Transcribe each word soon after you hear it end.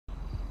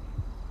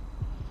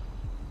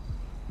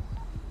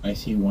I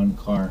see one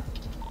car.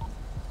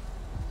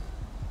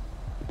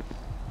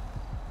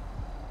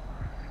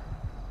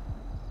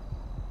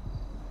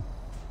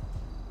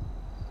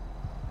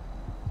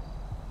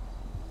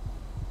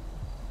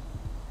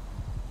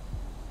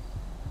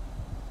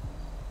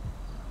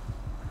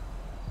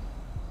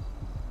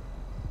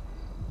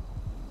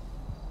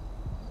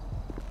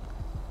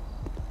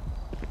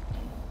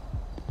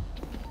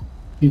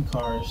 Few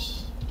cars.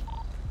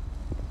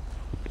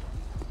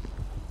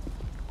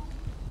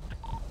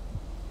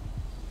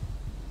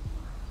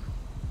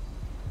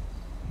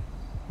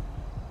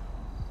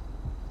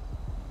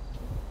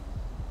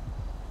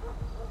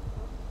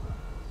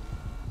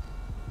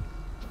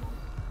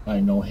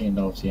 No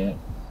handouts yet.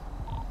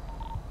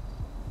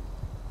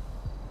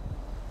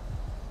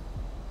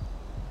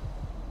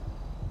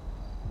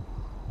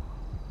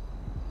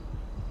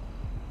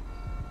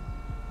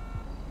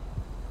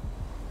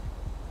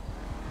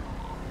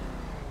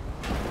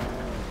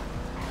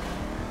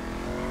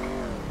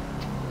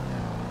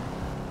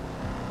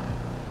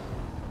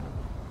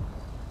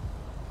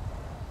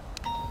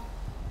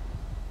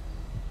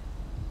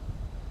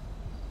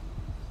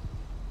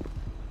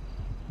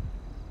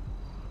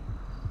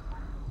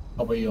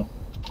 How about you?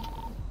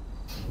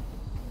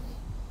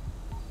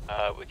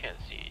 We can't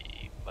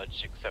see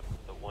much except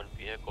the one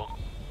vehicle.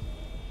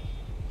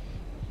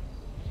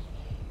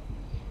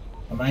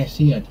 I might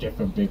see a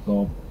different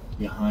vehicle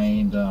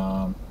behind,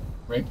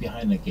 right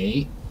behind the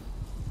gate,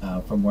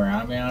 from where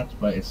I'm at,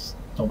 but it's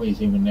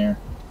nobody's even there.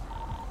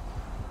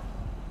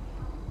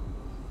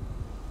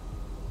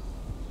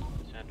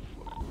 10-4.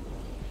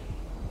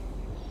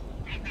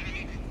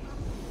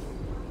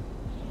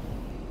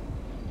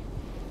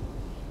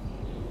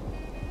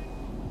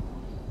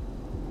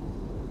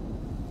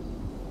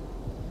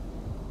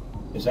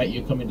 Is that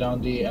you coming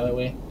down the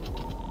alleyway?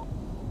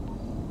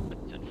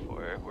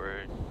 10-4.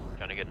 We're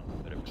trying to get in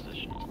a better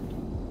position.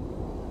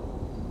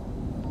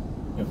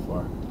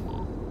 10-4.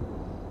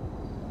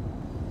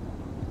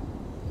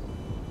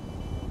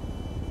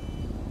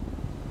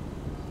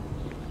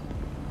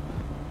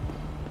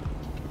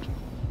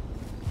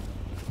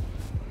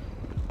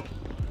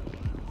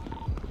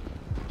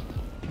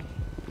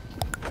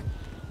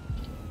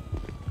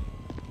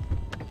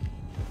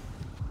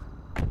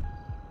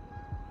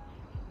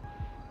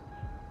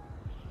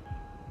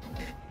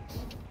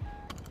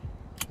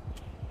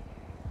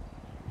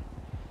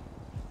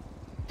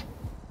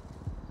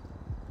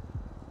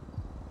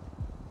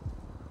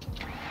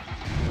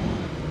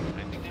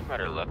 I think they might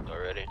have left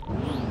already.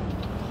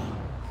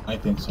 I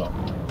think so.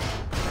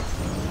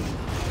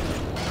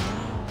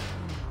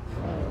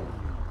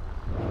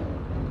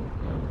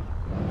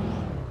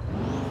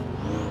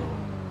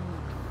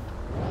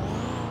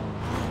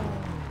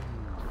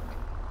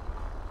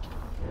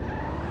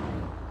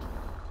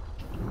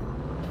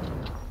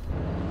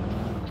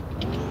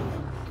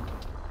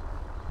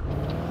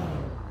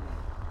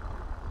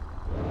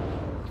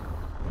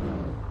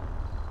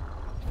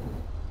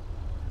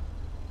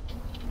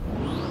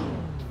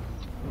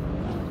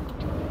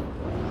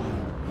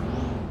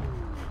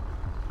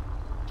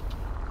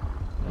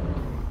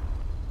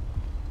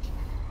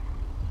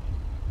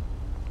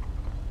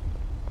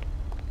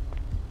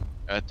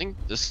 I think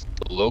this is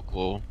the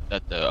local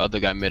that the other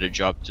guy made a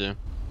drop to.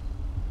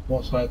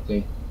 Most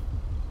likely.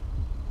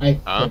 I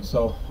Huh? think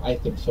so. I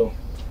think so.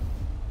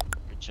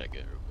 Let me check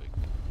it real quick.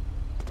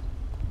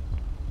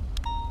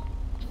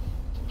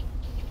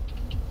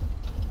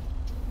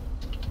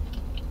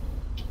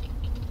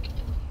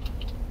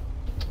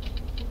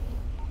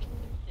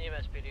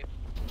 EMS PD.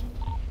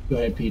 Go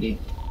ahead, PD.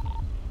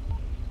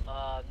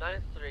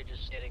 9-3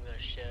 just getting their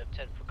shift.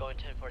 10 for going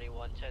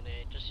 1041,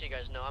 10-8. Just so you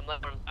guys know, I'm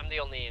the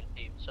only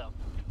EMT, so.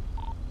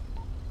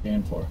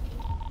 And 4.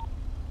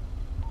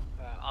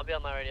 I'll be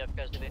on my radio if you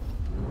guys need me.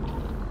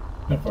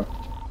 10-4.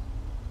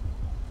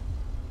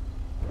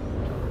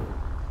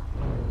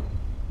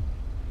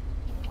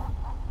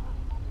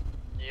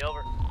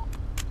 Over.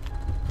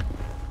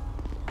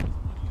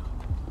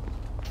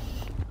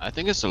 I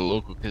think it's a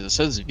local because it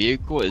says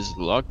vehicle is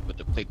locked, but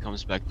the plate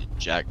comes back to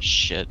jack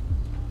shit.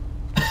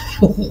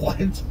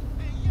 What?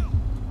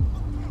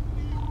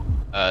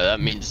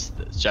 That means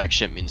jack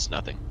shit means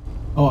nothing.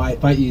 Oh, I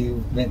thought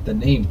you meant the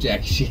name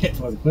Jack Shit.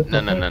 What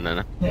the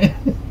No. fuck?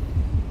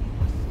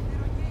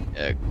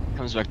 It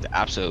comes back to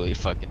absolutely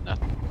fucking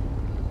nothing.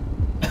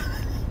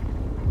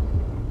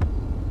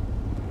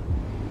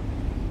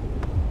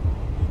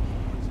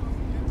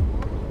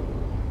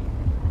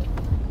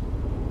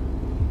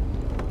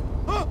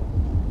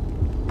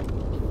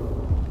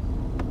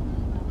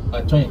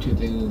 I'm trying to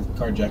do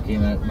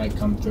carjacking that might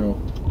come through.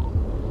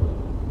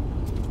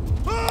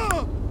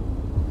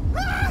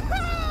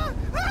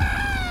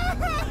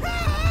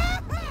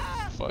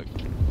 Fuck.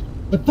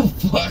 What the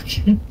fuck?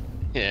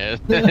 Yeah,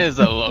 it is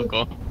a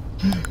local.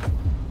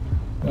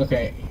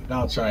 Okay,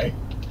 I'll try.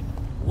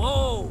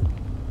 Whoa!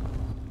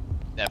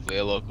 Definitely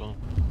a local.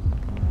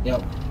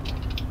 Yep.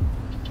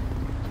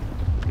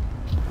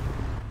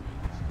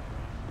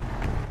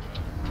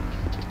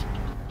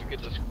 You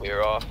could just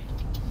clear off.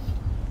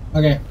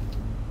 Okay.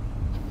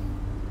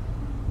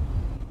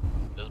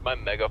 my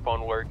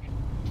megaphone work?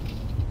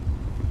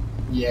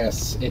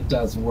 Yes, it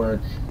does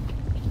work.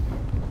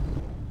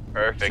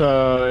 Perfect.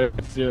 So,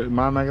 if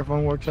my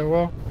megaphone works out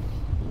well?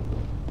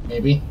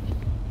 Maybe.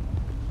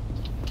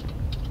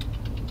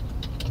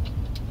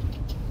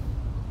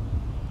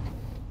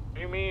 What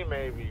do you mean,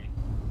 maybe?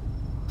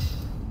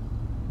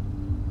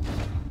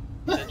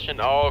 Attention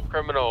all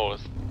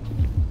criminals.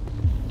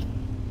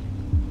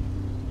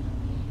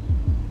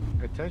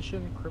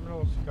 Attention,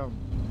 criminals, come.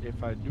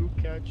 If I do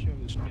catch you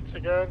in the streets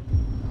again,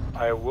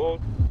 I will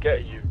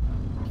get you.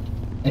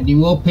 And you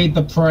will pay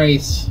the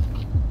price.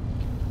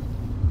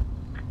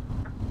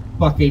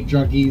 Fucking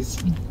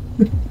druggies.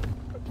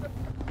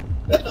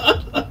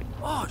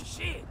 Oh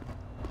shit!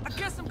 I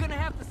guess I'm gonna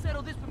have to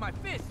settle this with my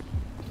fist.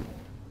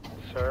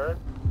 Sir?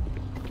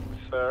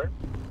 Sir?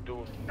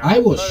 Do not I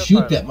will try to shoot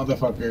fight that me.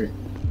 motherfucker.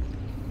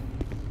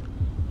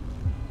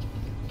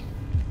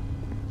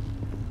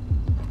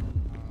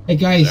 Hey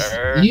guys,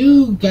 Sir.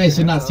 you guys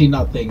did not see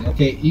nothing.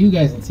 Okay, you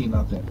guys didn't see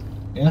nothing.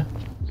 Yeah?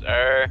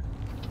 Sir.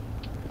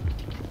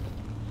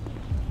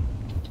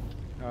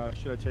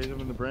 Should I tase him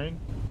in the brain?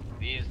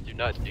 Please do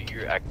not do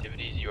your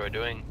activities you are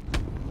doing.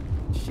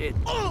 Shit.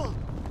 Ah!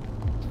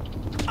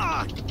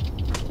 Ah!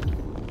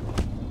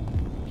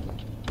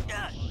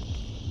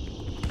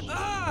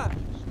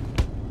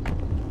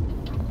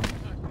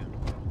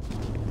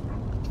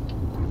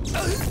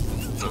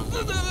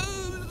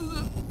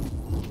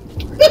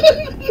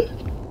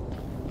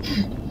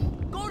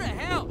 Go to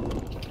hell!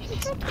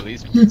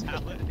 Police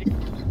brutality.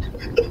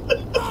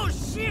 Oh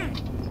shit!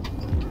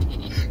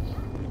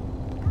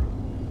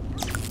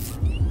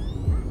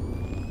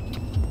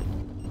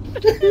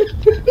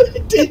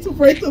 Did to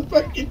break the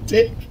fucking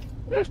dick.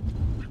 What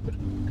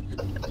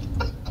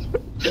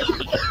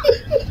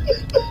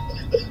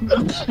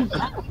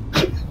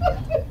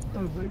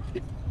the fuck?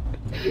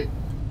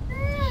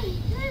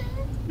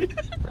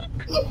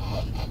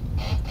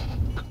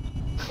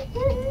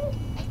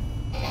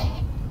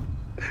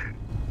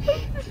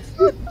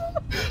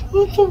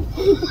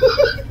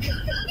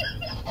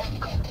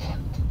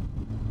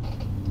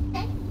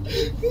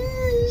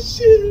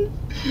 Shit.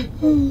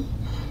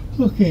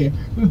 Okay,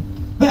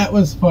 that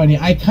was funny.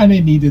 I kind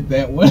of needed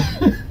that one.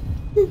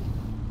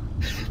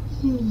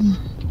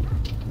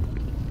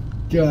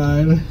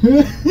 God.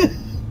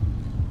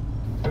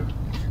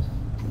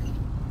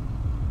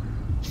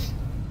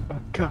 Oh,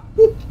 God.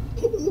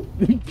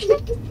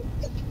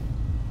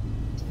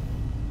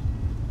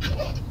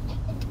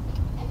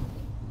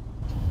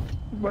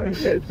 My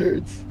head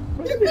hurts.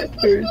 My head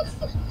hurts.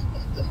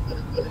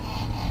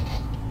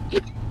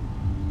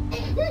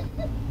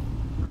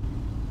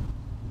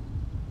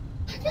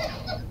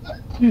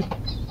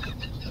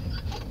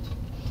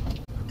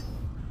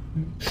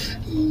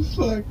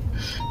 Fuck.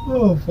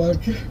 Oh,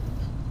 fuck.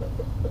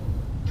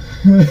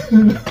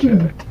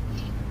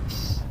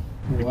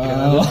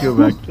 Wow. Let's go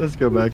back. Let's go back.